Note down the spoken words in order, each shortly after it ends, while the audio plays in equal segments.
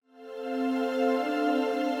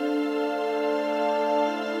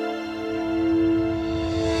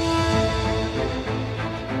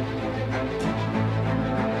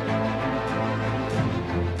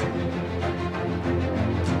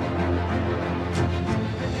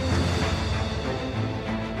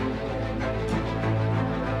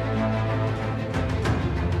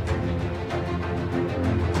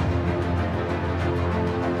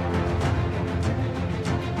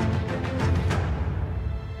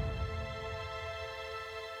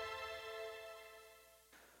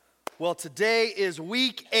Well, today is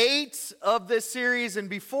week 8 of this series, and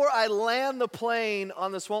before I land the plane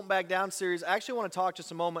on this Won't Back Down series, I actually want to talk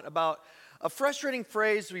just a moment about a frustrating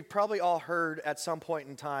phrase we probably all heard at some point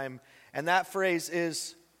in time, and that phrase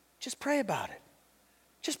is, just pray about it.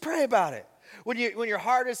 Just pray about it. When your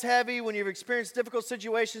heart is heavy, when you've experienced difficult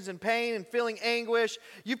situations and pain and feeling anguish,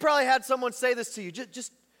 you probably had someone say this to you,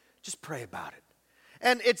 just pray about it.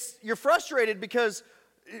 And you're frustrated because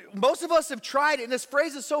most of us have tried it, and this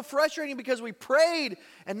phrase is so frustrating because we prayed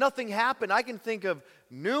and nothing happened. I can think of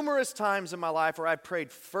numerous times in my life where I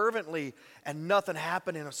prayed fervently and nothing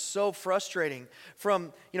happened, and it was so frustrating.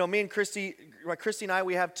 From, me and Christy and I,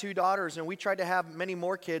 we have 2 daughters, and we tried to have many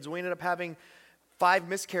more kids. We ended up having 5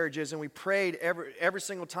 miscarriages, and we prayed every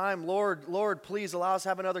single time, Lord, please allow us to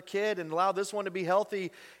have another kid and allow this one to be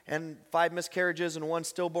healthy, and 5 miscarriages and 1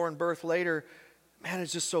 stillborn birth later. Man,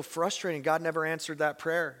 it's just so frustrating. God never answered that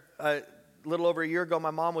prayer. A little over a year ago,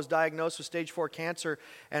 my mom was diagnosed with stage 4 cancer,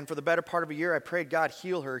 and for the better part of a year, I prayed, God,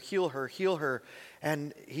 heal her, heal her, heal her,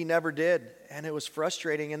 and He never did, and it was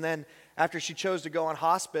frustrating. And then after she chose to go on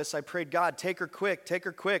hospice, I prayed, God, take her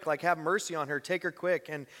quick, like have mercy on her, take her quick,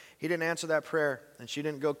 and He didn't answer that prayer, and she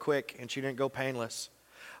didn't go quick, and she didn't go painless.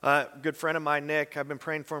 A good friend of mine, Nick, I've been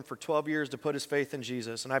praying for him for 12 years to put his faith in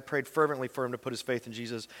Jesus, and I prayed fervently for him to put his faith in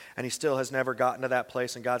Jesus, and he still has never gotten to that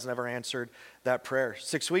place, and God's never answered that prayer.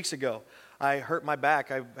 6 weeks ago, I hurt my back.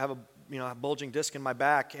 I have a bulging disc in my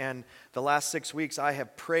back, and the last 6 weeks I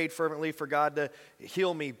have prayed fervently for God to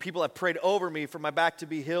heal me. People have prayed over me for my back to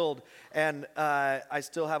be healed, and I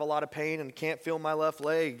still have a lot of pain and can't feel my left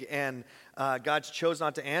leg, and God's chose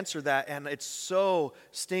not to answer that, and it's so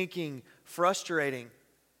stinking frustrating.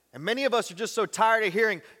 And many of us are just so tired of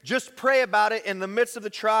hearing, just pray about it in the midst of the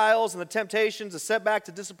trials and the temptations, the setbacks,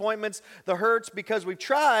 the disappointments, the hurts, because we've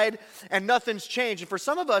tried and nothing's changed. And for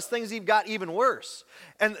some of us, things have got even worse.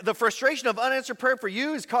 And the frustration of unanswered prayer for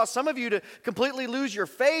you has caused some of you to completely lose your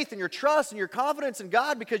faith and your trust and your confidence in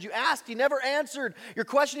God because you asked, He never answered. You're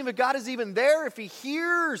questioning if God is even there, if He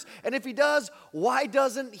hears, and if He does, why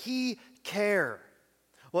doesn't He care?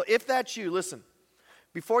 Well, if that's you, listen.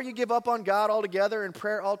 Before you give up on God altogether and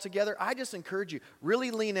prayer altogether, I just encourage you,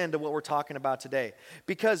 really lean into what we're talking about today.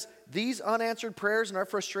 Because these unanswered prayers and our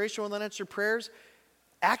frustration with unanswered prayers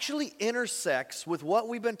actually intersects with what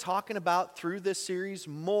we've been talking about through this series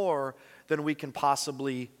more than we can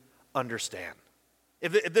possibly understand.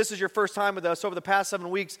 If this is your first time with us over the past 7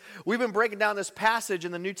 weeks, we've been breaking down this passage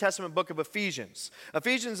in the New Testament book of Ephesians.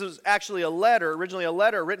 Ephesians was actually originally a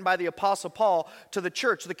letter written by the Apostle Paul to the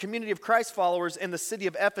church, the community of Christ followers in the city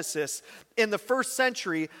of Ephesus in the first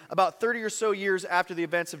century, about 30 or so years after the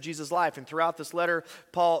events of Jesus' life. And throughout this letter,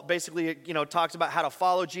 Paul basically, talks about how to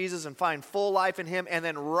follow Jesus and find full life in Him. And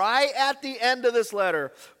then right at the end of this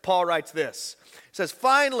letter, Paul writes this. It says,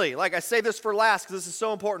 finally, like I say this for last because this is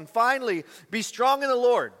so important, finally, be strong in the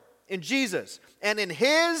Lord, in Jesus, and in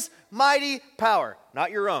His mighty power,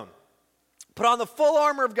 not your own. Put on the full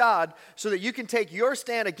armor of God so that you can take your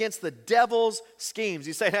stand against the devil's schemes.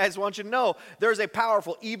 He's saying, I just want you to know there's a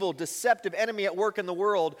powerful, evil, deceptive enemy at work in the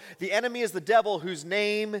world. The enemy is the devil whose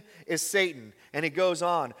name is Satan. And he goes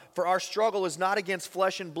on, for our struggle is not against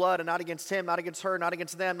flesh and blood and not against him, not against her, not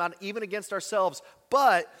against them, not even against ourselves,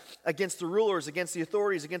 but against the rulers, against the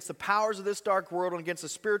authorities, against the powers of this dark world, and against the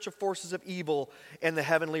spiritual forces of evil in the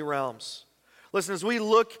heavenly realms. Listen, as we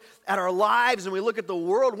look at our lives and we look at the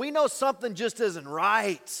world, we know something just isn't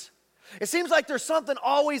right. It seems like there's something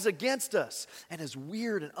always against us. And as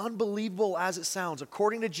weird and unbelievable as it sounds,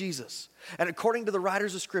 according to Jesus and according to the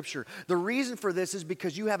writers of Scripture, the reason for this is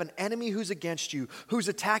because you have an enemy who's against you, who's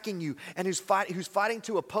attacking you, and who's fighting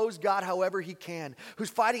to oppose God however he can. He's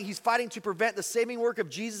fighting to prevent the saving work of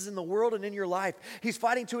Jesus in the world and in your life. He's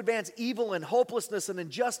fighting to advance evil and hopelessness and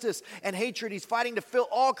injustice and hatred. He's fighting to fill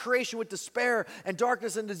all creation with despair and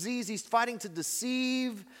darkness and disease. He's fighting to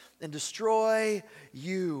deceive and destroy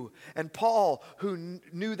you. And Paul, who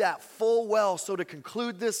knew that full well, so to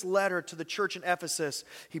conclude this letter to the church in Ephesus,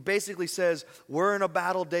 he basically says, we're in a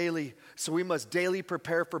battle daily, so we must daily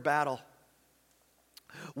prepare for battle.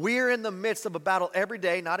 We're in the midst of a battle every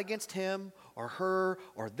day, not against him or her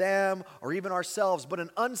or them or even ourselves, but an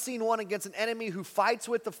unseen one against an enemy who fights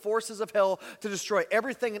with the forces of hell to destroy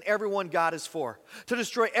everything and everyone God is for, to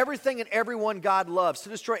destroy everything and everyone God loves, to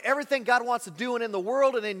destroy everything God wants to do and in the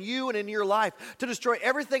world and in you and in your life, to destroy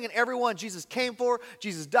everything and everyone Jesus came for,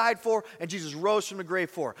 Jesus died for, and Jesus rose from the grave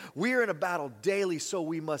for. We are in a battle daily, so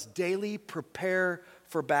we must daily prepare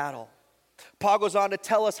for battle. Paul goes on to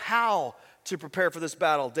tell us how to prepare for this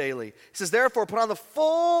battle daily. He says, therefore, put on the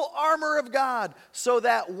full armor of God so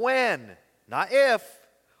that when, not if,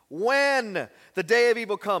 when the day of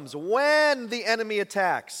evil comes, when the enemy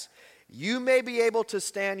attacks, you may be able to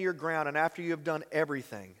stand your ground, and after you have done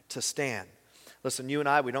everything, to stand. Listen, you and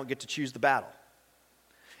I, we don't get to choose the battle.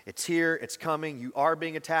 It's here, it's coming, you are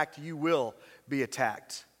being attacked, you will be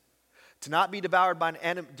attacked. To not be devoured by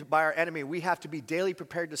our enemy, we have to be daily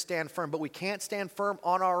prepared to stand firm, but we can't stand firm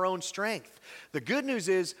on our own strength. The good news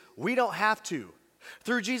is we don't have to.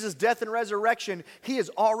 Through Jesus' death and resurrection, he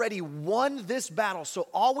has already won this battle. So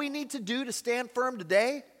all we need to do to stand firm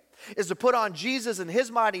today is to put on Jesus and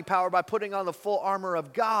his mighty power by putting on the full armor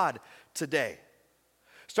of God today.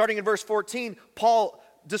 Starting in verse 14, Paul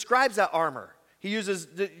describes that armor. He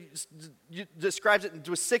describes it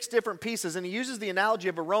with 6 different pieces, and he uses the analogy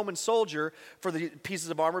of a Roman soldier for the pieces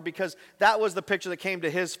of armor because that was the picture that came to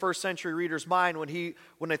his first century reader's mind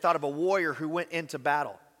when they thought of a warrior who went into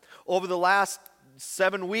battle. Over the last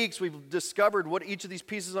 7 weeks, we've discovered what each of these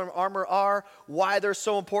pieces of armor are, why they're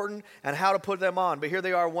so important, and how to put them on. But here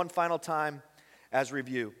they are one final time as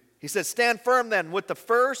review. He says, stand firm then with the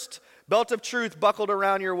first belt of truth buckled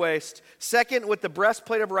around your waist. Second, with the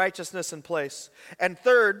breastplate of righteousness in place. And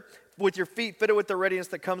third, with your feet fitted with the readiness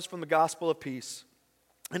that comes from the gospel of peace.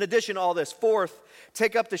 In addition to all this, fourth,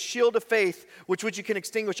 take up the shield of faith, with which you can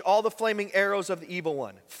extinguish all the flaming arrows of the evil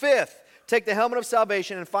one. Fifth, take the helmet of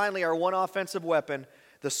salvation. And finally, our one offensive weapon,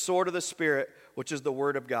 the sword of the Spirit, which is the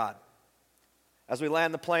word of God. As we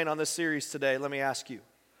land the plane on this series today, let me ask you,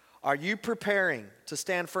 are you preparing to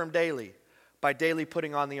stand firm daily by daily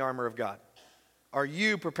putting on the armor of God? Are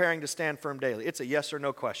you preparing to stand firm daily? It's a yes or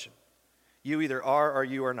no question. You either are or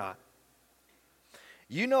you are not.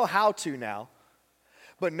 You know how to now,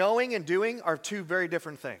 but knowing and doing are 2 very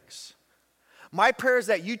different things. My prayer is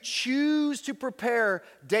that you choose to prepare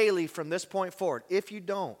daily from this point forward. If you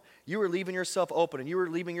don't, you are leaving yourself open and you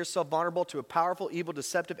are leaving yourself vulnerable to a powerful, evil,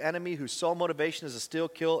 deceptive enemy whose sole motivation is to steal,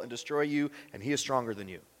 kill, and destroy you, and he is stronger than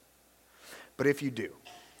you. But if you do,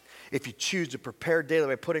 if you choose to prepare daily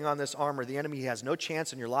by putting on this armor, the enemy has no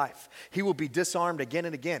chance in your life. He will be disarmed again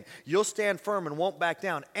and again. You'll stand firm and won't back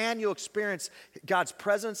down, and you'll experience God's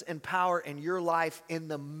presence and power in your life in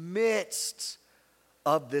the midst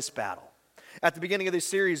of this battle. At the beginning of this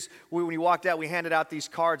series, when we walked out, we handed out these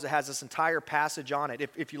cards that has this entire passage on it.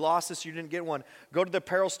 If you lost this, you didn't get one, go to the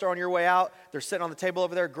apparel store on your way out. They're sitting on the table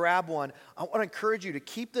over there. Grab one. I want to encourage you to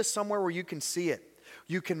keep this somewhere where you can see it.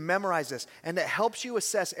 You can memorize this, and it helps you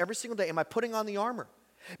assess every single day, am I putting on the armor?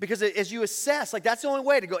 Because as you assess, that's the only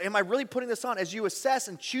way to go, am I really putting this on? As you assess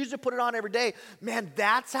and choose to put it on every day, man,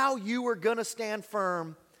 that's how you are going to stand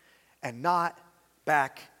firm and not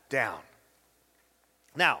back down.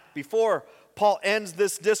 Now, before Paul ends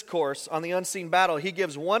this discourse on the unseen battle, he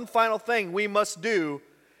gives one final thing we must do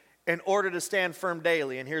in order to stand firm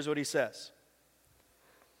daily, and here's what he says.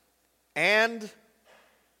 And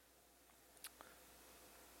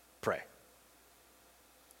pray.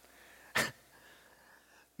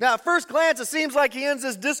 Now, at first glance, it seems like he ends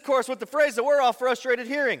this discourse with the phrase that we're all frustrated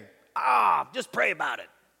hearing. Just pray about it.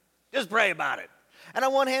 Just pray about it. And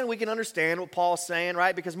on one hand, we can understand what Paul's saying,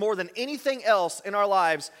 right? Because more than anything else in our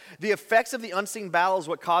lives, the effects of the unseen battle is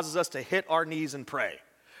what causes us to hit our knees and pray.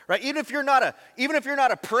 Right? Even if you're not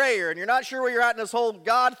a prayer and you're not sure where you're at in this whole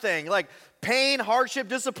God thing, like pain, hardship,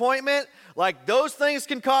 disappointment, like those things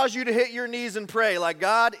can cause you to hit your knees and pray. Like,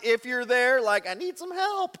 God, if you're there, like I need some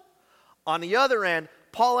help. On the other hand,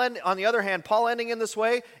 Paul ending in this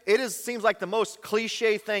way, seems like the most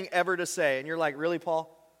cliche thing ever to say. And you're like, really,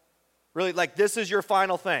 Paul? Really? Like this is your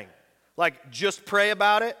final thing? Like just pray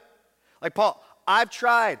about it? Like, Paul, I've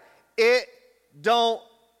tried. It don't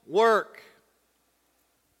work.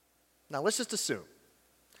 Now, let's just assume,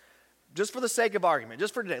 just for the sake of argument,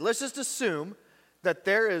 just for today, let's just assume that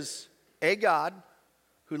there is a God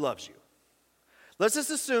who loves you. Let's just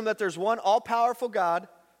assume that there's one all-powerful God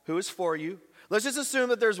who is for you. Let's just assume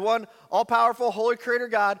that there's one all-powerful, holy creator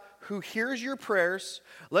God who hears your prayers.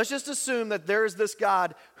 Let's just assume that there is this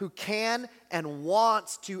God who can and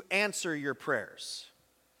wants to answer your prayers.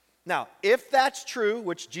 Now, if that's true,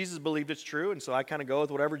 which Jesus believed it's true, and so I kind of go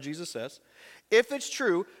with whatever Jesus says, if it's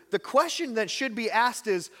true, the question that should be asked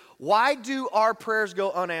is, why do our prayers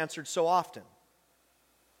go unanswered so often?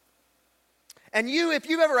 And if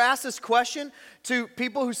you've ever asked this question to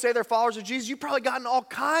people who say they're followers of Jesus, you've probably gotten all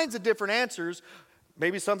kinds of different answers.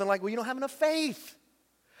 Maybe something like, well, you don't have enough faith.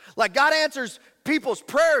 Like God answers people's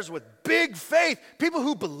prayers with big faith. People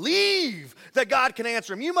who believe that God can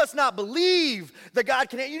answer them. You must not believe that God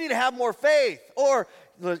can. You need to have more faith. Or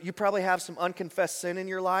you probably have some unconfessed sin in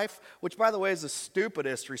your life, which, by the way, is the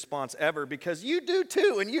stupidest response ever because you do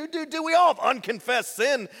too, and you do too. We all have unconfessed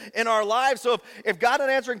sin in our lives. So if God not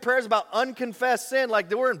answering prayers about unconfessed sin,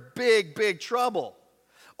 like we're in big, big trouble.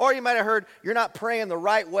 Or you might have heard you're not praying the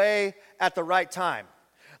right way at the right time.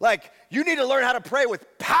 Like, you need to learn how to pray with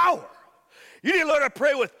power. You need to learn how to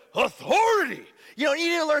pray with authority. You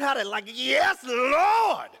need to learn how to, like, yes,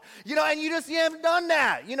 Lord. And you haven't done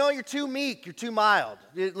that. You're too meek. You're too mild.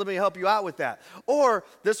 Let me help you out with that. Or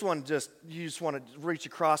this one, you just want to reach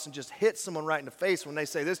across and just hit someone right in the face when they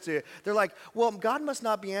say this to you. They're like, well, God must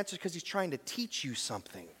not be answered because he's trying to teach you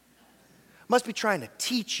something. Must be trying to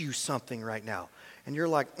teach you something right now. And you're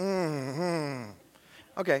like,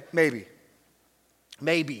 okay, maybe.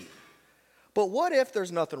 But what if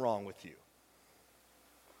there's nothing wrong with you?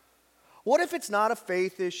 What if it's not a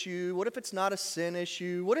faith issue? What if it's not a sin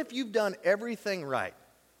issue? What if you've done everything right?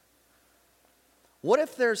 What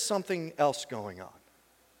if there's something else going on?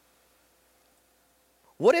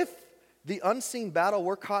 What if the unseen battle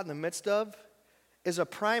we're caught in the midst of is a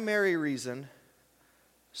primary reason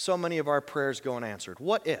so many of our prayers go unanswered?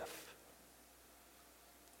 What if?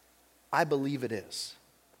 I believe it is.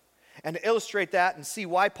 And to illustrate that and see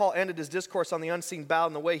why Paul ended his discourse on the unseen battle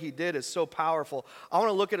in the way he did is so powerful, I want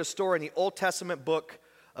to look at a story in the Old Testament book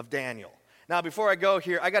of Daniel. Now, before I go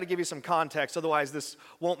here, I got to give you some context, otherwise this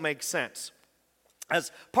won't make sense.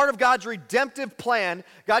 As part of God's redemptive plan,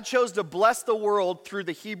 God chose to bless the world through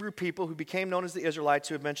the Hebrew people who became known as the Israelites,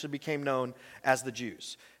 who eventually became known as the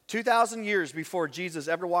Jews. 2,000 years before Jesus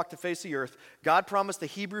ever walked the face of the earth, God promised the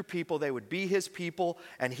Hebrew people they would be his people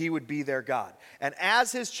and he would be their God. And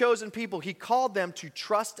as his chosen people, he called them to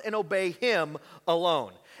trust and obey him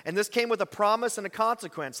alone. And this came with a promise and a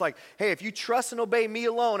consequence. Like, hey, if you trust and obey me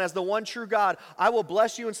alone as the one true God, I will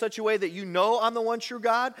bless you in such a way that you know I'm the one true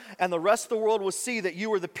God, and the rest of the world will see that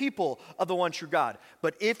you are the people of the one true God.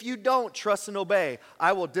 But if you don't trust and obey,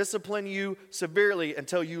 I will discipline you severely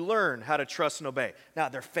until you learn how to trust and obey. Now,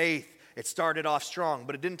 their faith, it started off strong,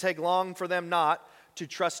 but it didn't take long for them not to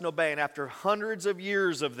trust and obey. And after hundreds of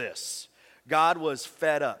years of this, God was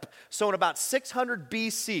fed up. So in about 600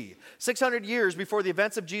 BC, 600 years before the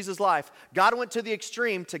events of Jesus' life, God went to the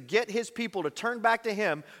extreme to get his people to turn back to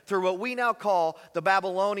him through what we now call the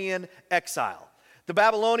Babylonian exile. The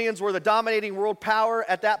Babylonians were the dominating world power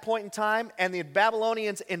at that point in time, and the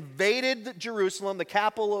Babylonians invaded Jerusalem, the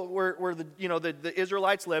capital where the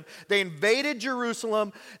Israelites lived. They invaded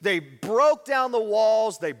Jerusalem. They broke down the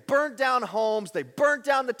walls. They burnt down homes. They burnt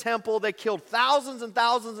down the temple. They killed thousands and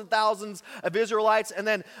thousands and thousands of Israelites, and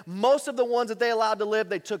then most of the ones that they allowed to live,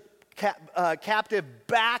 they took captive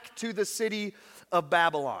back to the city of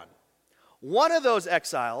Babylon. One of those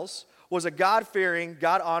exiles was a God-fearing,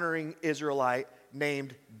 God-honoring Israelite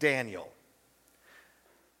named Daniel.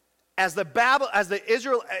 As the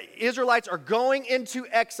Israelites are going into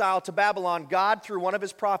exile to Babylon, God, through one of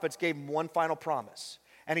his prophets, gave them one final promise.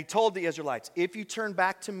 And he told the Israelites, if you turn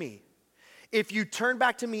back to me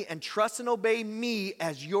and trust and obey me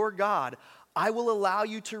as your God, I will allow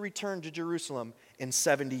you to return to Jerusalem in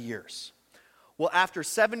 70 years. Well, after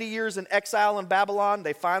 70 years in exile in Babylon,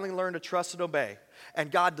 they finally learned to trust and obey.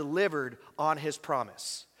 And God delivered on his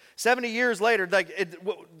promise. 70 years later,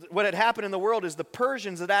 what had happened in the world is the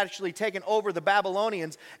Persians had actually taken over the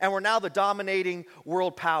Babylonians and were now the dominating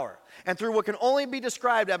world power. And through what can only be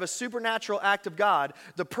described as a supernatural act of God,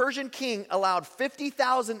 the Persian king allowed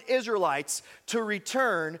 50,000 Israelites to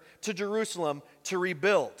return to Jerusalem to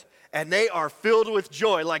rebuild. And they are filled with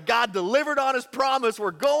joy. Like God delivered on his promise.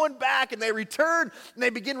 We're going back, and they return and they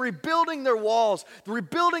begin rebuilding their walls,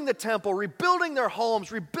 rebuilding the temple, rebuilding their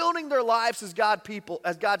homes, rebuilding their lives as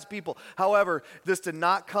God's people. However, this did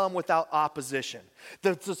not come without opposition.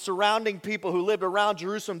 The surrounding people who lived around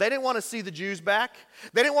Jerusalem, they didn't want to see the Jews back.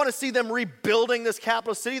 They didn't want to see them rebuilding this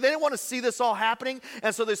capital city. They didn't want to see this all happening.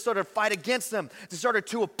 And so they started to fight against them. They started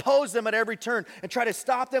to oppose them at every turn and try to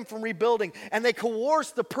stop them from rebuilding. And they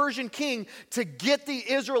coerced the Persian king to get the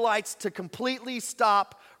Israelites to completely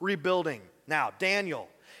stop rebuilding. Now, Daniel,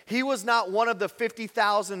 he was not one of the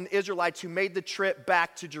 50,000 Israelites who made the trip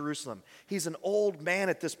back to Jerusalem. He's an old man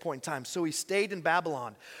at this point in time, so he stayed in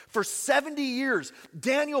Babylon. For 70 years,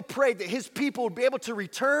 Daniel prayed that his people would be able to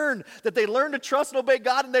return, that they learn to trust and obey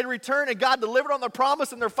God, and they'd return, and God delivered on their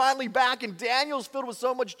promise, and they're finally back, and Daniel's filled with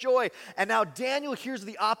so much joy. And now Daniel hears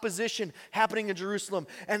the opposition happening in Jerusalem,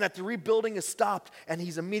 and that the rebuilding is stopped, and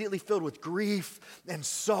he's immediately filled with grief and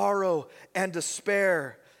sorrow and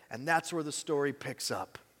despair. And that's where the story picks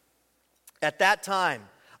up. At that time,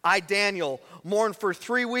 I, Daniel, mourned for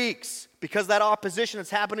 3 weeks because that opposition has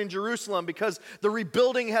happened in Jerusalem, because the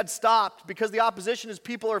rebuilding had stopped, because the opposition his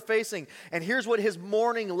people are facing. And here's what his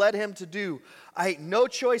mourning led him to do. I ate no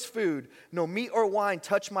choice food, no meat or wine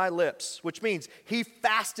touched my lips, which means he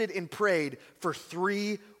fasted and prayed for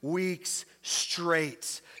 3 weeks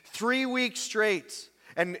straight. 3 weeks straight.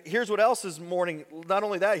 And here's what else is mourning. Not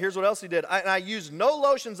only that, here's what else he did. I used no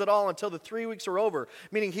lotions at all until the 3 weeks are over,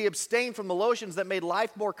 meaning he abstained from the lotions that made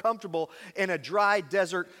life more comfortable in a dry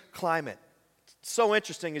desert climate. So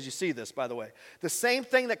interesting as you see this, by the way. The same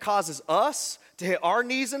thing that causes us to hit our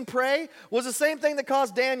knees and pray was the same thing that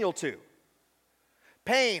caused Daniel to.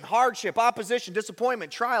 Pain, hardship, opposition,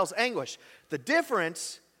 disappointment, trials, anguish. The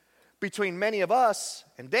difference between many of us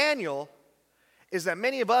and Daniel is that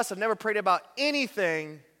many of us have never prayed about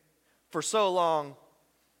anything for so long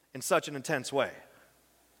in such an intense way.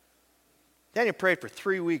 Daniel prayed for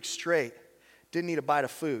 3 weeks straight, didn't eat a bite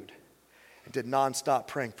of food, and did nonstop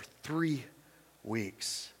praying for 3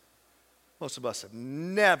 weeks. Most of us have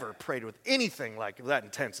never prayed with anything like that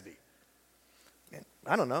intensity. And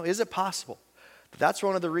I don't know, is it possible? But that's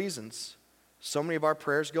one of the reasons so many of our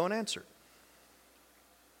prayers go unanswered.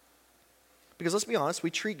 Because let's be honest,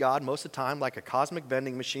 we treat God most of the time like a cosmic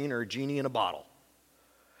vending machine or a genie in a bottle.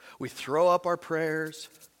 We throw up our prayers,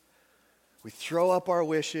 we throw up our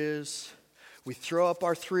wishes, we throw up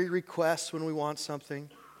our 3 requests when we want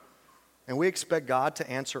something, and we expect God to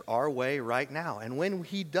answer our way right now. And when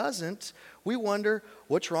he doesn't, we wonder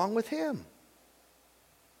what's wrong with him.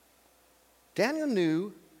 Daniel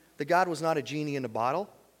knew that God was not a genie in a bottle.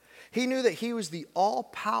 He knew that he was the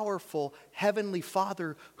all-powerful Heavenly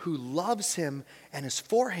Father who loves him and is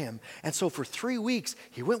for him. And so for 3 weeks,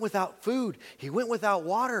 he went without food, he went without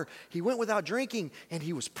water, he went without drinking, and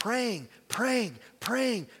he was praying.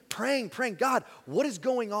 God, what is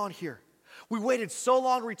going on here? We waited so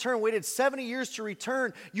long to return, waited 70 years to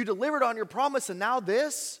return. You delivered on your promise, and now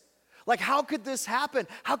this? Like, how could this happen?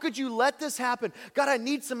 How could you let this happen? God, I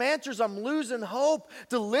need some answers. I'm losing hope.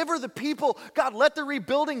 Deliver the people. God, let the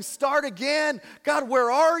rebuilding start again. God, where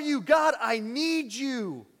are you? God, I need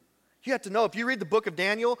you. You have to know, if you read the book of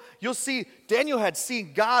Daniel, you'll see Daniel had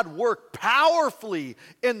seen God work powerfully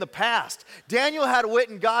in the past. Daniel had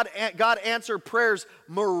witnessed God answer prayers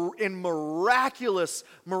in miraculous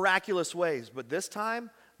ways. But this time,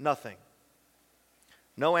 nothing.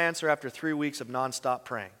 No answer after 3 weeks of nonstop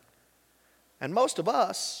praying. And most of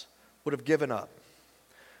us would have given up.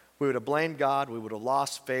 We would have blamed God. We would have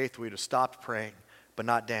lost faith. We would have stopped praying. But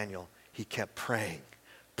not Daniel. He kept praying.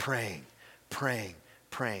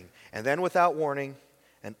 And then without warning,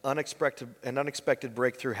 an unexpected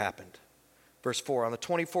breakthrough happened. Verse 4, on the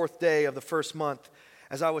 24th day of the first month,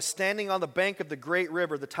 as I was standing on the bank of the great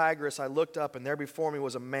river, the Tigris, I looked up, and there before me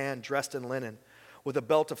was a man dressed in linen, with a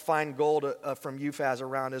belt of fine gold from Uphaz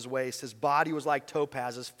around his waist. His body was like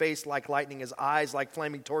topaz, his face like lightning, his eyes like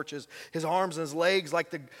flaming torches, his arms and his legs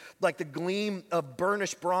like the gleam of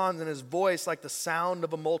burnished bronze, and his voice like the sound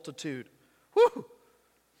of a multitude. Whew!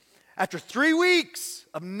 After 3 weeks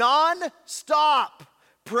of non-stop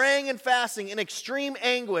praying and fasting in extreme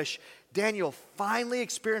anguish, Daniel finally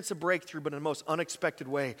experienced a breakthrough, but in the most unexpected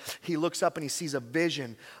way. He looks up and he sees a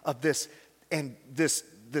vision of this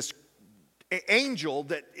angel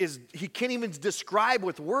that he can't even describe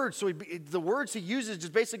with words. So the words he uses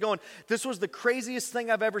just basically going, this was the craziest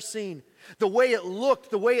thing I've ever seen. The way it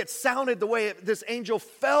looked, the way it sounded, the way this angel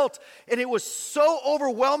felt. And it was so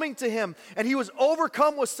overwhelming to him. And he was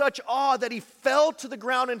overcome with such awe that he fell to the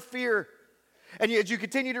ground in fear. And as you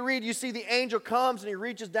continue to read, you see the angel comes and he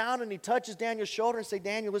reaches down and he touches Daniel's shoulder and say,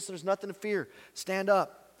 Daniel, listen, there's nothing to fear. Stand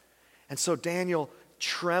up. And so Daniel,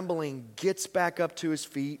 trembling, gets back up to his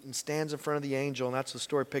feet and stands in front of the angel, and that's the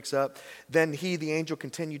story picks up. Then the angel,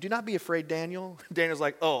 continued, do not be afraid, Daniel. Daniel's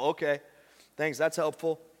like, oh, okay. Thanks, that's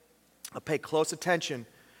helpful. I'll pay close attention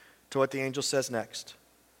to what the angel says next.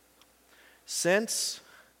 Since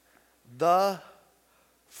the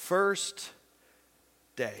first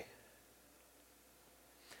day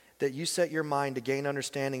that you set your mind to gain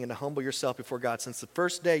understanding and to humble yourself before God, since the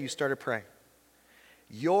first day you started praying,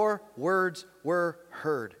 your words were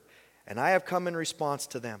heard, and I have come in response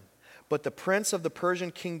to them. But the prince of the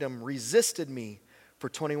Persian kingdom resisted me for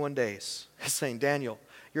 21 days, saying, Daniel,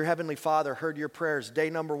 your heavenly Father heard your prayers day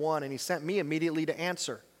number 1, and he sent me immediately to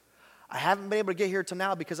answer. I haven't been able to get here till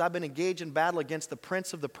now because I've been engaged in battle against the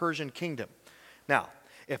prince of the Persian kingdom. Now,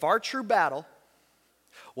 if our true battle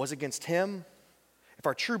was against him, if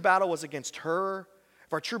our true battle was against her,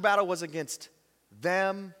 if our true battle was against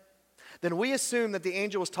them, then we assume that the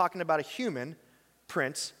angel was talking about a human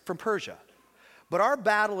prince from Persia. But our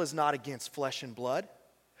battle is not against flesh and blood.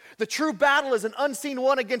 The true battle is an unseen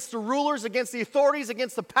one against the rulers, against the authorities,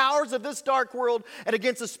 against the powers of this dark world, and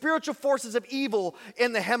against the spiritual forces of evil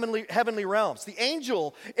in the heavenly realms. The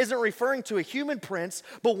angel isn't referring to a human prince,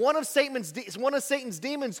 but one of Satan's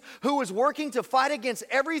demons who was working to fight against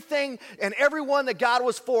everything and everyone that God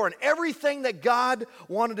was for and everything that God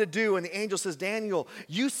wanted to do. And the angel says, Daniel,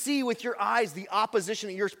 you see with your eyes the opposition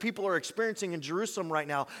that your people are experiencing in Jerusalem right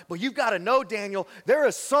now, but you've got to know, Daniel, there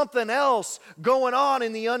is something else going on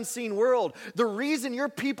in the unseen world. The reason your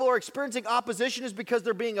people are experiencing opposition is because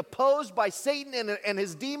they're being opposed by Satan and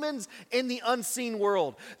his demons in the unseen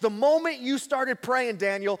world. The moment you started praying,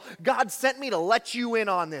 Daniel, God sent me to let you in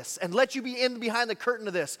on this and let you be in behind the curtain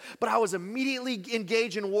of this. But I was immediately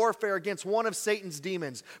engaged in warfare against one of Satan's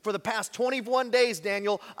demons. For the past 21 days,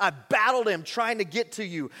 Daniel, I battled him trying to get to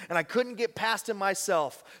you, and I couldn't get past him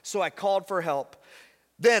myself, so I called for help.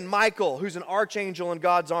 Then Michael, who's an archangel in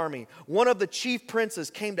God's army, one of the chief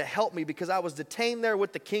princes, came to help me because I was detained there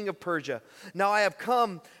with the king of Persia. Now I have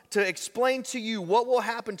come to explain to you what will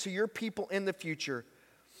happen to your people in the future,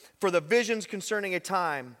 for the visions concerning a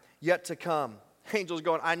time yet to come. Angel's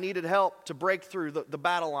going, I needed help to break through the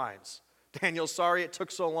battle lines. Daniel, sorry it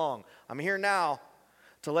took so long. I'm here now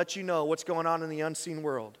to let you know what's going on in the unseen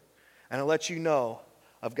world and to let you know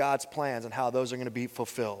of God's plans and how those are going to be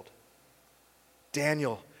fulfilled.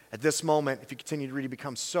 Daniel, at this moment, if you continue to read, he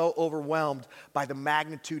becomes so overwhelmed by the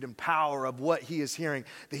magnitude and power of what he is hearing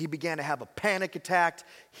that he began to have a panic attack.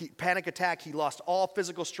 He lost all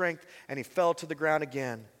physical strength, and he fell to the ground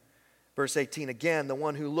again. Verse 18, again, the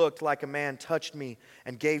one who looked like a man touched me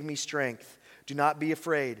and gave me strength. Do not be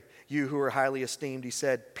afraid, you who are highly esteemed. He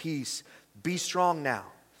said, peace, be strong now.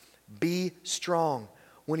 Be strong.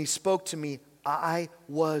 When he spoke to me, I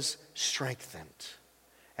was strengthened.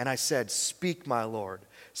 And I said, speak, my Lord,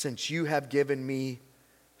 since you have given me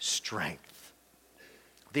strength.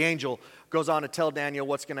 The angel goes on to tell Daniel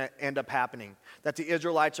what's going to end up happening, that the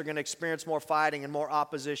Israelites are going to experience more fighting and more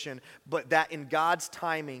opposition, but that in God's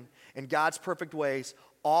timing, in God's perfect ways,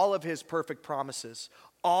 all of his perfect promises,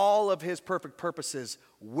 all of his perfect purposes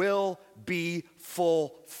will be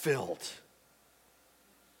fulfilled.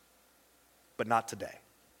 But not today.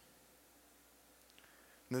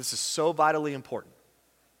 And this is so vitally important.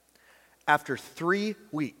 After 3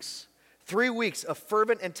 weeks of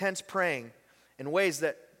fervent, intense praying in ways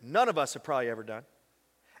that none of us have probably ever done,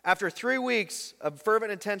 after 3 weeks of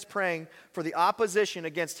fervent, intense praying for the opposition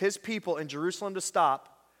against his people in Jerusalem to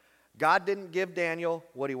stop, God didn't give Daniel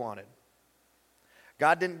what he wanted.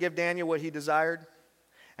 God didn't give Daniel what he desired,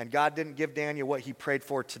 and God didn't give Daniel what he prayed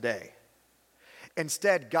for today.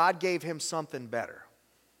 Instead, God gave him something better.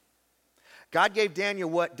 God gave Daniel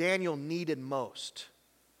what Daniel needed most.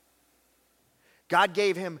 God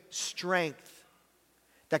gave him strength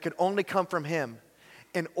that could only come from him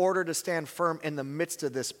in order to stand firm in the midst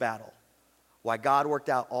of this battle, while God worked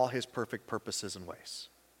out all his perfect purposes and ways.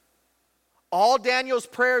 All Daniel's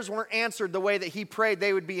prayers weren't answered the way that he prayed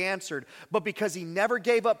they would be answered, but because he never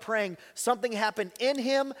gave up praying, something happened in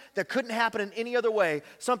him that couldn't happen in any other way,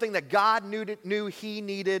 something that God knew he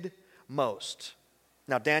needed most.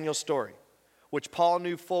 Now, Daniel's story, which Paul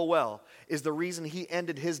knew full well, is the reason he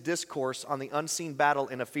ended his discourse on the unseen battle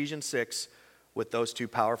in Ephesians 6 with those two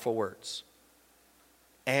powerful words.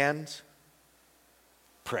 And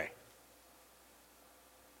pray.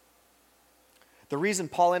 The reason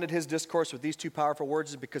Paul ended his discourse with these two powerful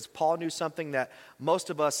words is because Paul knew something that most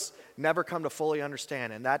of us never come to fully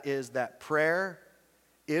understand, and that is that prayer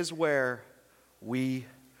is where we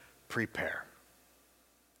prepare.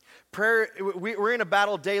 Prayer, we're in a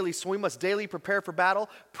battle daily, so we must daily prepare for battle.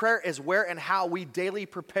 Prayer is where and how we daily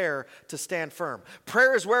prepare to stand firm.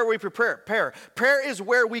 Prayer is where we prepare. Prayer is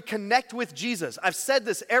where we connect with Jesus. I've said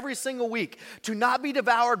this every single week. To not be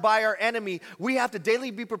devoured by our enemy, we have to daily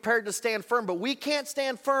be prepared to stand firm, but we can't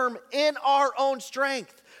stand firm in our own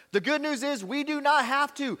strength. The good news is we do not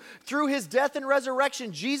have to. Through his death and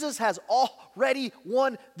resurrection, Jesus has already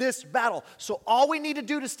won this battle. So all we need to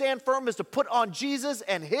do to stand firm is to put on Jesus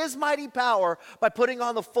and his mighty power by putting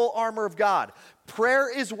on the full armor of God.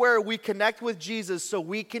 Prayer is where we connect with Jesus so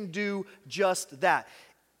we can do just that.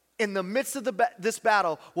 In the midst of this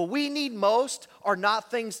battle, what we need most are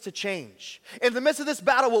not things to change. In the midst of this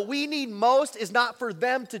battle, what we need most is not for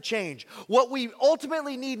them to change. What we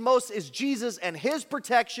ultimately need most is Jesus and his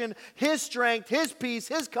protection, his strength, his peace,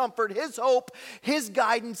 his comfort, his hope, his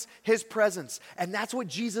guidance, his presence. And that's what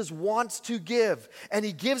Jesus wants to give. And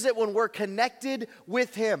he gives it when we're connected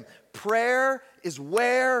with him. prayer is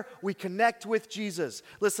where we connect with Jesus.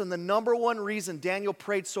 Listen, the number one reason Daniel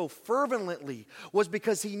prayed so fervently was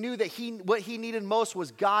because he knew that what he needed most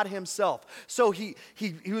was God himself. So he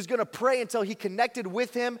was going to pray until he connected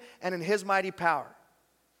with him and in his mighty power.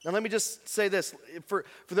 Now let me just say this. For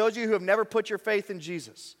those of you who have never put your faith in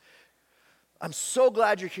Jesus, I'm so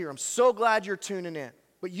glad you're here. I'm so glad you're tuning in.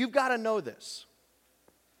 But you've got to know this.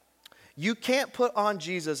 You can't put on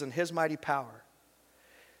Jesus and his mighty power,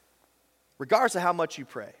 regardless of how much you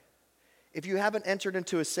pray, if you haven't entered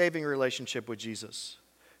into a saving relationship with Jesus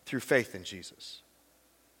through faith in Jesus.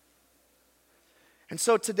 And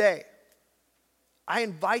so today, I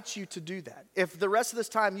invite you to do that. If the rest of this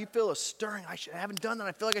time you feel a stirring, I haven't done that,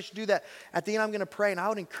 I feel like I should do that, at the end I'm going to pray, and I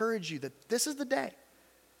would encourage you that this is the day.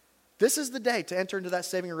 This is the day to enter into that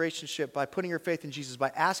saving relationship by putting your faith in Jesus,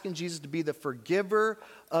 by asking Jesus to be the forgiver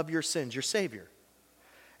of your sins, your Savior,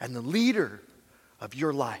 and the leader of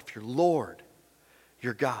your life, your Lord,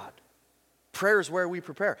 your God. Prayer is where we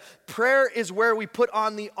prepare. Prayer is where we put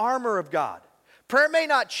on the armor of God. Prayer may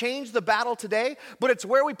not change the battle today, but it's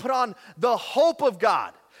where we put on the hope of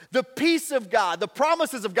God, the peace of God, the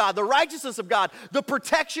promises of God, the righteousness of God, the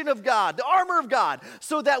protection of God, the armor of God,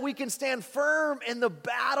 so that we can stand firm in the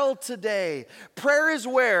battle today. Prayer is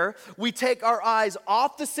where we take our eyes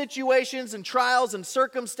off the situations and trials and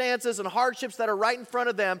circumstances and hardships that are right in front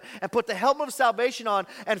of them and put the helmet of salvation on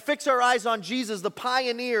and fix our eyes on Jesus, the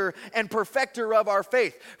pioneer and perfecter of our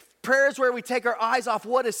faith. Prayer is where we take our eyes off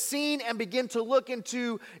what is seen and begin to look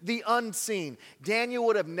into the unseen. Daniel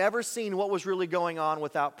would have never seen what was really going on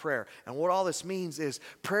without prayer. And what all this means is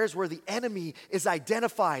prayer is where the enemy is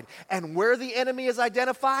identified. And where the enemy is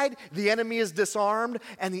identified, the enemy is disarmed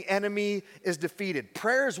and the enemy is defeated.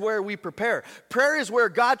 Prayer is where we prepare. Prayer is where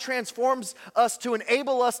God transforms us to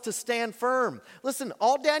enable us to stand firm. Listen,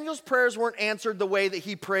 all Daniel's prayers weren't answered the way that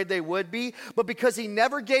he prayed they would be, but because he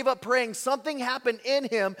never gave up praying, something happened in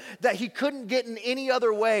him that he couldn't get in any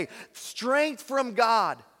other way. Strength from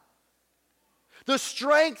God. The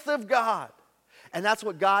strength of God. And that's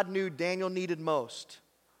what God knew Daniel needed most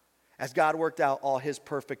as God worked out all his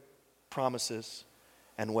perfect promises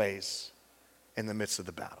and ways in the midst of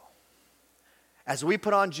the battle. As we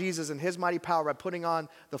put on Jesus and his mighty power by putting on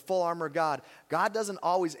the full armor of God, God doesn't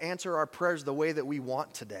always answer our prayers the way that we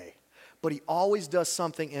want today, but he always does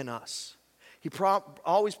something in us. He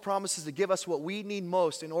always promises to give us what we need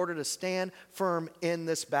most in order to stand firm in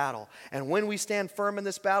this battle. And when we stand firm in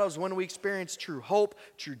this battle is when we experience true hope,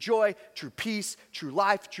 true joy, true peace, true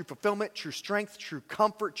life, true fulfillment, true strength, true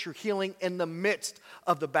comfort, true healing in the midst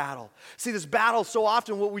of the battle. See, this battle, so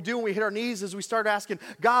often what we do when we hit our knees is we start asking,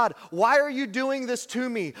 God, why are you doing this to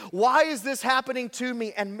me? Why is this happening to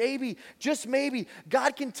me? And maybe, just maybe,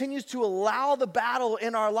 God continues to allow the battle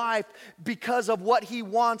in our life because of what he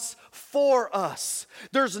wants for us.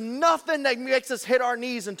 There's nothing that makes us hit our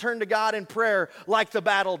knees and turn to God in prayer like the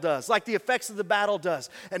battle does, like the effects of the battle does.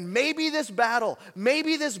 And maybe this battle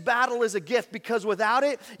is a gift, because without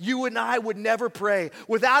it, you and I would never pray.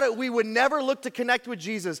 Without it, we would never look to connect with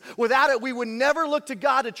Jesus. Without it, we would never look to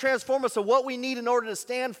God to transform us to what we need in order to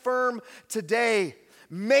stand firm today.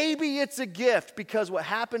 Maybe it's a gift because what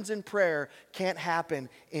happens in prayer can't happen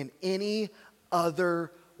in any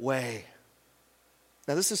other way.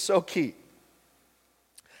 Now, this is so key.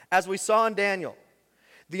 As we saw in Daniel,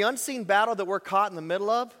 the unseen battle that we're caught in the middle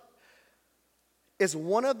of is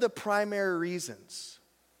one of the primary reasons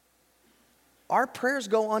our prayers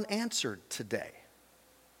go unanswered today.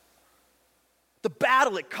 The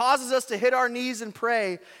battle, it causes us to hit our knees and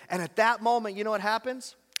pray, and at that moment, you know what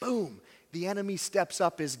happens? Boom, the enemy steps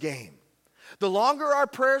up his game. The longer our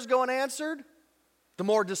prayers go unanswered, the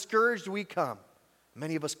more discouraged we come.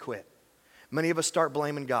 Many of us quit. Many of us start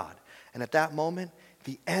blaming God. And at that moment,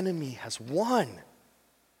 the enemy has won.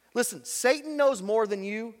 Listen, Satan knows more than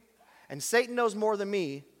you, and Satan knows more than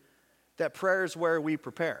me that prayer is where we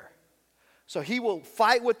prepare. So he will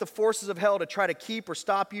fight with the forces of hell to try to keep or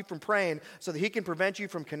stop you from praying so that he can prevent you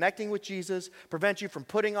from connecting with Jesus, prevent you from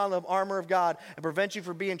putting on the armor of God, and prevent you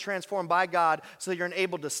from being transformed by God so that you're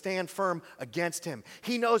enabled to stand firm against him.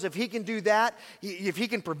 He knows if he can do that, if he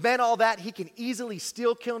can prevent all that, he can easily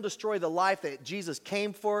steal, kill, and destroy the life that Jesus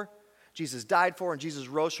came for, Jesus died for, and Jesus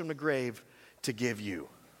rose from the grave to give you.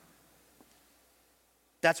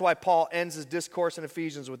 That's why Paul ends his discourse in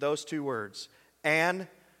Ephesians with those two words, and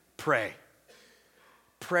pray.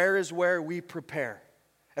 Prayer is where we prepare.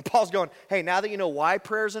 And Paul's going, hey, now that you know why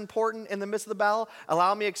prayer is important in the midst of the battle,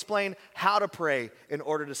 allow me to explain how to pray in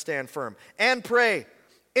order to stand firm. And pray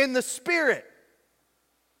in the Spirit.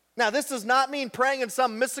 Now, this does not mean praying in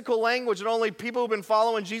some mystical language that only people who've been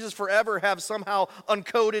following Jesus forever have somehow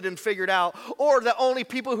uncoded and figured out, or that only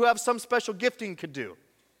people who have some special gifting could do.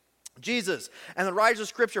 Jesus and the writers of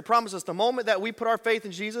Scripture promise us the moment that we put our faith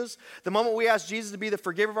in Jesus, the moment we ask Jesus to be the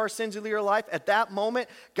forgiver of our sins and lead our life, at that moment,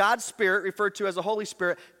 God's Spirit, referred to as the Holy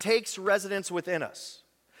Spirit, takes residence within us.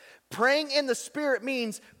 Praying in the Spirit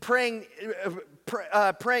means praying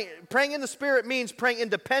in the Spirit means praying in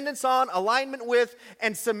dependence on, alignment with,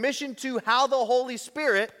 and submission to how the Holy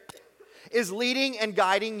Spirit is leading and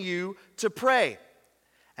guiding you to pray.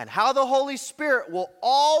 And how the Holy Spirit will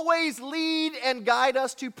always lead and guide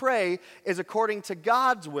us to pray is according to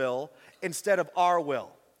God's will instead of our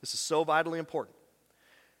will. This is so vitally important.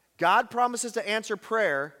 God promises to answer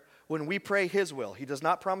prayer when we pray His will. He does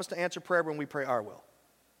not promise to answer prayer when we pray our will.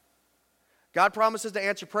 God promises to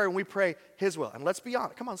answer prayer when we pray His will. And let's be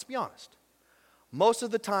honest. Come on, let's be honest. Most of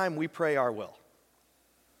the time we pray our will.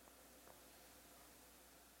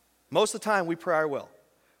 Most of the time we pray our will.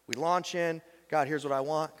 We launch in, God, here's what I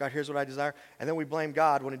want. God, here's what I desire. And then we blame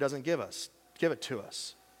God when He doesn't give it to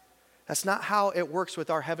us. That's not how it works with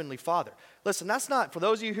our Heavenly Father. Listen, that's not, for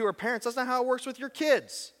those of you who are parents, that's not how it works with your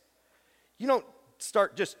kids. You don't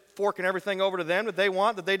start just forking everything over to them that they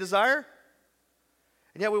want, that they desire.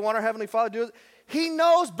 And yet we want our Heavenly Father to do it. He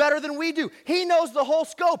knows better than we do. He knows the whole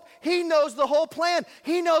scope. He knows the whole plan.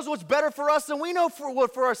 He knows what's better for us than we know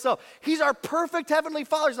for ourselves. He's our perfect Heavenly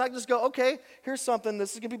Father. He's not just go, okay, here's something.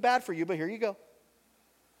 This is going to be bad for you, but here you go.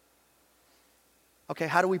 Okay,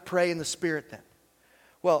 how do we pray in the Spirit then?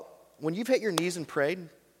 Well, when you've hit your knees and prayed,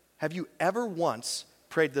 have you ever once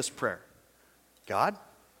prayed this prayer? God,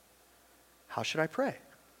 how should I pray?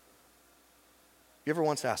 You ever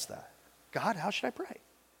once asked that? God, how should I pray?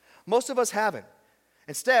 Most of us haven't.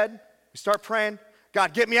 Instead, we start praying,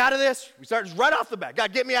 God, get me out of this. We start just right off the bat.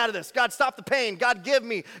 God, get me out of this. God, stop the pain. God, give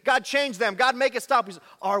me. God, change them. God, make it stop.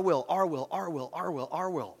 Our will, our will, our will, our will, our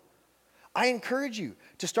will. I encourage you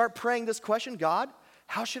to start praying this question, God,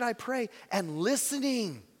 how should I pray? And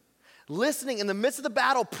listening in the midst of the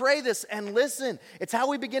battle, pray this and listen. It's how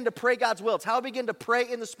we begin to pray God's will. It's how we begin to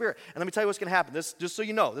pray in the Spirit. And let me tell you what's going to happen. This, just so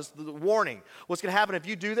you know, this is the warning. What's going to happen if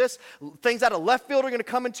you do this, things out of left field are going to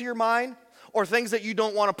come into your mind, or things that you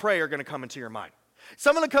don't want to pray are going to come into your mind.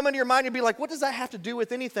 Some will come into your mind and be like, what does that have to do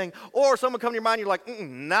with anything? Or some will come to your mind and you're like,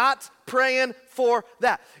 not praying for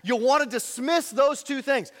that. You'll want to dismiss those two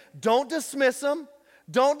things. Don't dismiss them.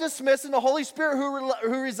 Don't dismiss in the Holy Spirit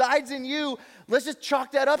who resides in you. Let's just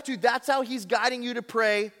chalk that up to that's how He's guiding you to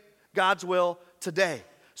pray God's will today.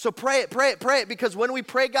 So pray it, because when we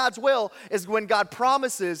pray God's will is when God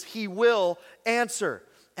promises He will answer.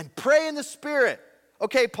 And pray in the Spirit.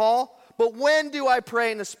 Okay, Paul, but when do I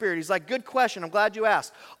pray in the Spirit? He's like, good question. I'm glad you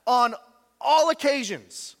asked. On all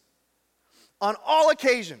occasions. On all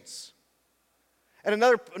occasions. And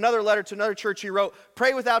another letter to another church he wrote,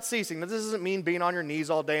 pray without ceasing. Now, this doesn't mean being on your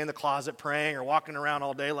knees all day in the closet praying or walking around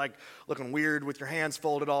all day like looking weird with your hands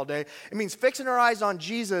folded all day. It means fixing our eyes on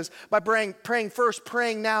Jesus by praying first,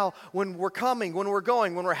 praying now when we're coming, when we're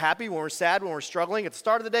going, when we're happy, when we're sad, when we're struggling, at the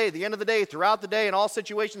start of the day, at the end of the day, throughout the day, in all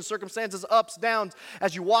situations, circumstances, ups, downs,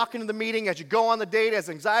 as you walk into the meeting, as you go on the date, as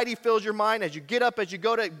anxiety fills your mind, as you get up, as you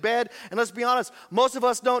go to bed. And let's be honest, most of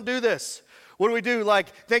us don't do this. What do we do? Like,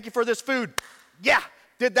 thank you for this food. Yeah,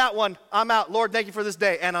 did that one. I'm out. Lord, thank you for this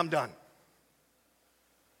day, and I'm done.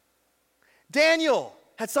 Daniel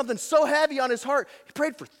had something so heavy on his heart. He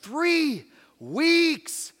prayed for 3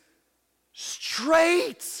 weeks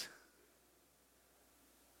straight.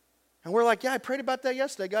 And we're like, yeah, I prayed about that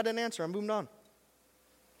yesterday. God didn't answer. I moved on.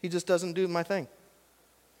 He just doesn't do my thing.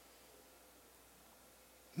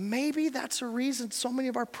 Maybe that's a reason so many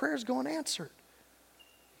of our prayers go unanswered.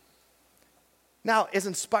 Now, as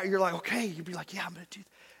inspired, you're like, okay, you'd be like, yeah, I'm going to do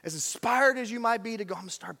that. As inspired as you might be to go, I'm going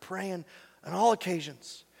to start praying on all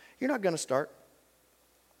occasions. You're not going to start.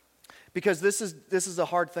 Because this is a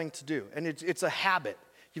hard thing to do. And it's a habit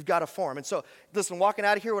you've got to form. And so, listen, walking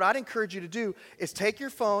out of here, what I'd encourage you to do is take your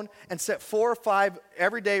phone and set 4 or 5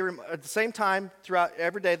 every day at the same time, throughout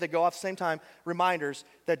every day, they go off at the same time, reminders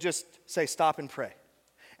that just say stop and pray.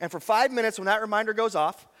 And for 5 minutes, when that reminder goes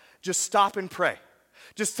off, just stop and pray.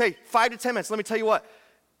 Just take 5 to 10 minutes. Let me tell you what.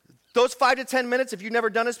 Those 5 to 10 minutes, if you've never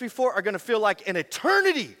done this before, are going to feel like an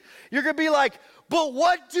eternity. You're going to be like, but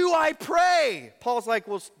what do I pray? Paul's like,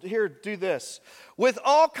 well, here, do this. With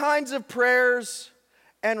all kinds of prayers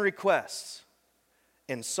and requests.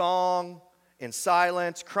 In song, in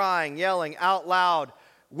silence, crying, yelling, out loud.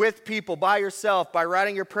 with people, by yourself, by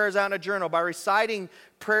writing your prayers out in a journal, by reciting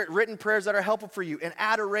written prayers that are helpful for you, in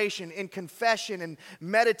adoration, in confession, and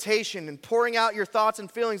meditation, and pouring out your thoughts and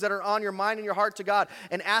feelings that are on your mind and your heart to God,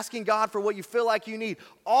 and asking God for what you feel like you need.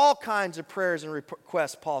 All kinds of prayers and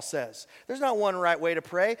requests, Paul says. There's not one right way to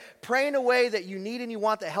pray. Pray in a way that you need and you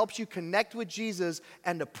want that helps you connect with Jesus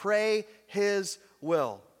and to pray His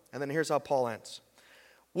will. And then here's how Paul ends.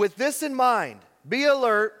 With this in mind, be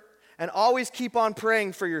alert and always keep on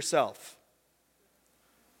praying for yourself.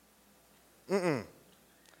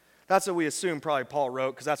 That's what we assume probably Paul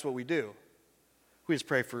wrote, because that's what we do. We just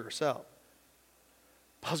pray for yourself.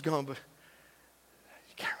 Paul's going, but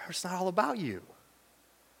you can't remember, it's not all about you.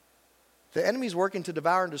 The enemy's working to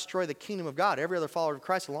devour and destroy the kingdom of God, every other follower of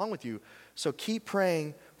Christ along with you. So keep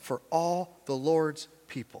praying for all the Lord's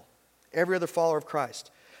people, every other follower of Christ.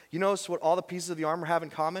 You notice what all the pieces of the armor have in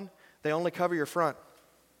common? They only cover your front,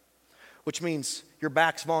 which means your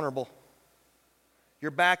back's vulnerable. Your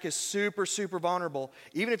back is super, super vulnerable.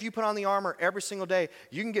 Even if you put on the armor every single day,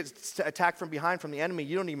 you can get attacked from behind from the enemy.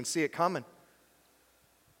 You don't even see it coming.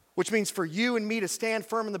 Which means for you and me to stand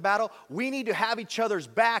firm in the battle, we need to have each other's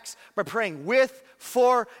backs by praying with,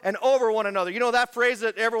 for, and over one another. You know that phrase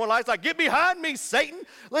that everyone likes, like, get behind me, Satan?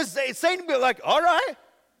 Listen, Satan be like, all right,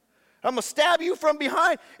 I'm going to stab you from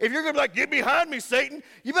behind. If you're going to be like, get behind me, Satan,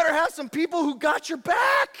 you better have some people who got your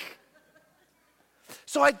back.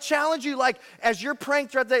 So I challenge you, like, as you're praying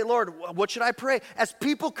throughout the day, Lord, what should I pray? As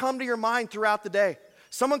people come to your mind throughout the day,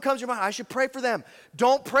 someone comes to your mind, I should pray for them.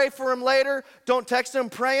 Don't pray for them later. Don't text them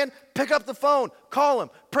praying. Pick up the phone. Call them.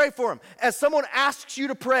 Pray for them. As someone asks you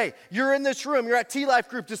to pray, you're in this room, you're at T-Life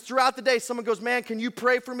group, just throughout the day, someone goes, man, can you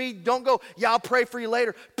pray for me? Don't go, yeah, I'll pray for you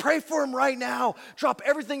later. Pray for them right now. Drop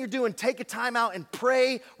everything you're doing. Take a time out and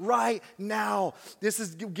pray right now.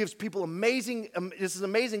 Gives people amazing,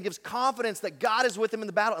 gives confidence that God is with them in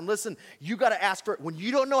the battle. And listen, you got to ask for it. When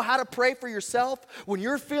you don't know how to pray for yourself, when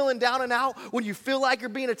you're feeling down and out, when you feel like you're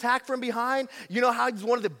being attacked from behind, you know how it's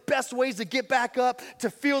one of the best ways to get back up, to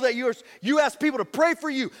feel that you ask people to pray for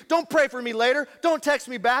you. Don't pray for me later. Don't text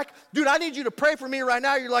me back. Dude, I need you to pray for me right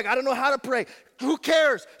now. You're like, I don't know how to pray. Who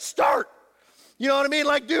cares? Start. You know what I mean?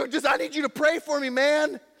 Like, dude, I need you to pray for me,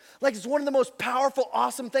 man. Like, it's one of the most powerful,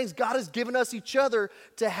 awesome things. God has given us each other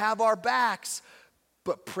to have our backs.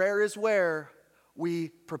 But prayer is where we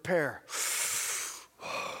prepare.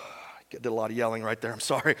 I did a lot of yelling right there. I'm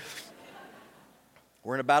sorry.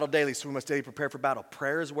 We're in a battle daily, so we must daily prepare for battle.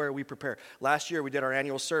 Prayer is where we prepare. Last year, we did our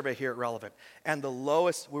annual survey here at Relevant. And the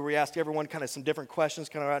lowest, where we asked everyone kind of some different questions,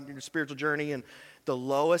 kind of on your spiritual journey, and the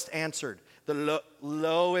lowest answered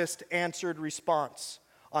response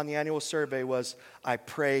on the annual survey was, I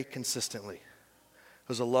pray consistently. It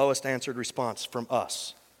was the lowest answered response from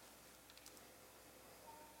us.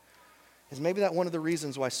 Is maybe that one of the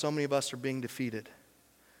reasons why so many of us are being defeated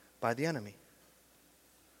by the enemy?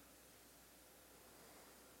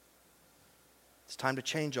 It's time to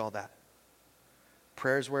change all that.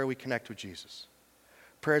 Prayer is where we connect with Jesus.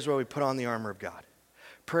 Prayer is where we put on the armor of God.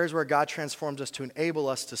 Prayer is where God transforms us to enable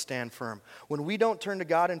us to stand firm. When we don't turn to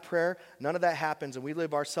God in prayer, none of that happens, and we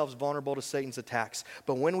live ourselves vulnerable to Satan's attacks.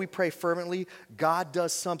 But when we pray fervently, God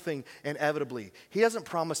does something inevitably. He doesn't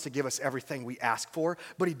promise to give us everything we ask for,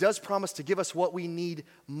 but He does promise to give us what we need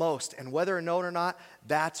most. And whether or not,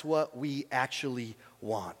 that's what we actually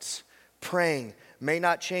want. Praying may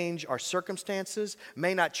not change our circumstances,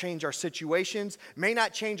 may not change our situations, may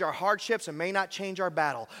not change our hardships, and may not change our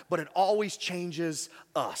battle, but it always changes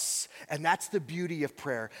us. And that's the beauty of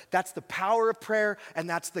prayer. That's the power of prayer, and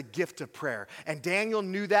that's the gift of prayer. And Daniel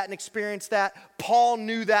knew that and experienced that. Paul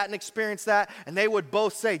knew that and experienced that. And they would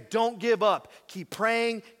both say, don't give up. Keep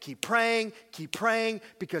praying, keep praying, keep praying,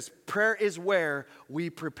 because prayer is where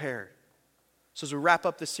we prepare. So as we wrap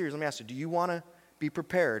up this series, let me ask you, do you want to be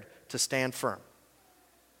prepared to stand firm?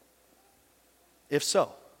 If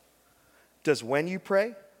so, does when you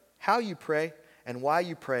pray, how you pray, and why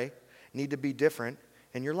you pray need to be different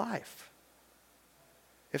in your life?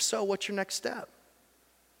 If so, what's your next step?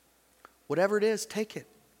 Whatever it is, take it.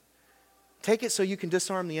 Take it so you can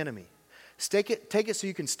disarm the enemy. Take it so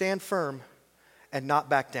you can stand firm and not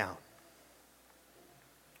back down.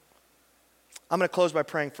 I'm going to close by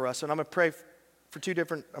praying for us, and I'm going to pray for two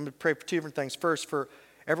different things. First, for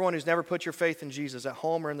everyone who's never put your faith in Jesus at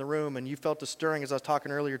home or in the room, and you felt the stirring as I was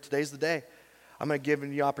talking earlier, today's the day. I'm going to give you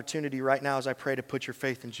the opportunity right now as I pray to put your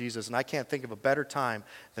faith in Jesus. And I can't think of a better time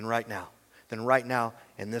than right now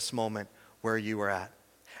in this moment where you are at.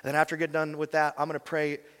 And then after I get done with that, I'm going to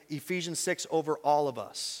pray Ephesians 6 over all of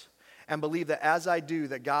us and believe that as I do,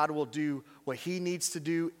 that God will do what He needs to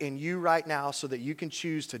do in you right now so that you can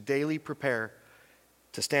choose to daily prepare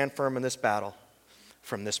to stand firm in this battle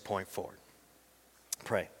from this point forward.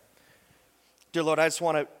 Pray. Dear Lord, I just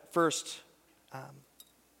want to first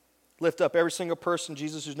lift up every single person,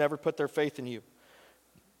 Jesus, who's never put their faith in you,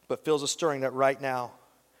 but feels a stirring that right now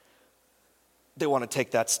they want to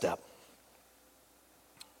take that step.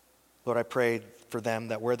 Lord, I pray for them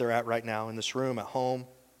that where they're at right now, in this room, at home,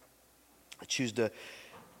 choose to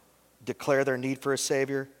declare their need for a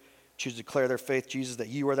Savior, choose to declare their faith, Jesus, that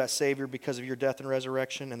you are that Savior because of your death and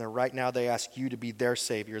resurrection, and that right now they ask you to be their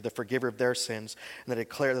Savior, the forgiver of their sins, and they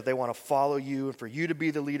declare that they want to follow you and for you to be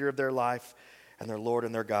the leader of their life and their Lord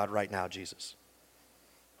and their God right now, Jesus.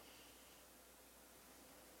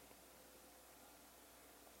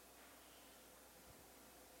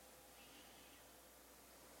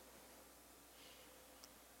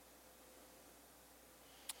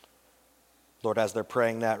 Lord, as they're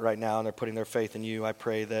praying that right now and they're putting their faith in you, I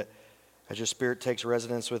pray that as your Spirit takes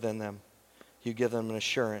residence within them, you give them an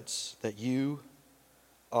assurance that you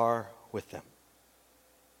are with them.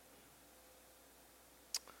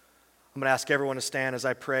 I'm going to ask everyone to stand as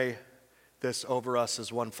I pray this over us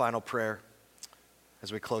as one final prayer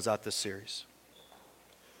as we close out this series.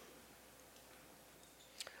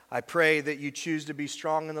 I pray that you choose to be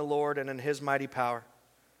strong in the Lord and in his mighty power.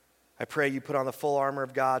 I pray you put on the full armor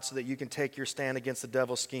of God so that you can take your stand against the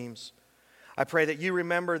devil's schemes. I pray that you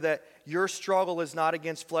remember that your struggle is not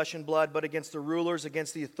against flesh and blood, but against the rulers,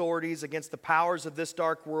 against the authorities, against the powers of this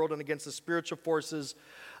dark world, and against the spiritual forces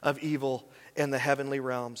of evil in the heavenly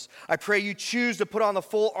realms. I pray you choose to put on the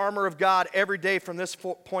full armor of God every day from this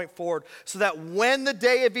point forward, so that when the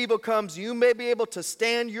day of evil comes, you may be able to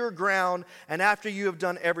stand your ground, and after you have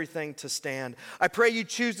done everything, to stand. I pray you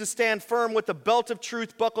choose to stand firm with the belt of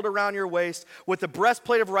truth buckled around your waist, with the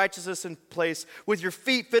breastplate of righteousness in place, with your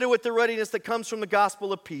feet fitted with the readiness that comes from the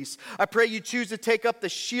gospel of peace. I pray you choose to take up the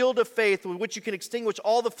shield of faith with which you can extinguish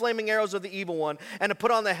all the flaming arrows of the evil one, and to put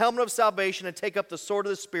on the helmet of salvation and take up the sword of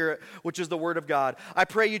the Spirit, which is the word of God. I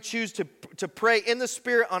pray you choose to pray in the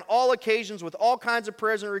Spirit on all occasions with all kinds of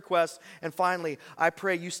prayers and requests. And finally, I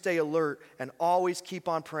pray you stay alert and always keep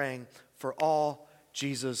on praying for all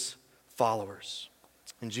Jesus' followers.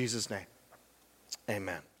 In Jesus' name,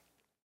 amen.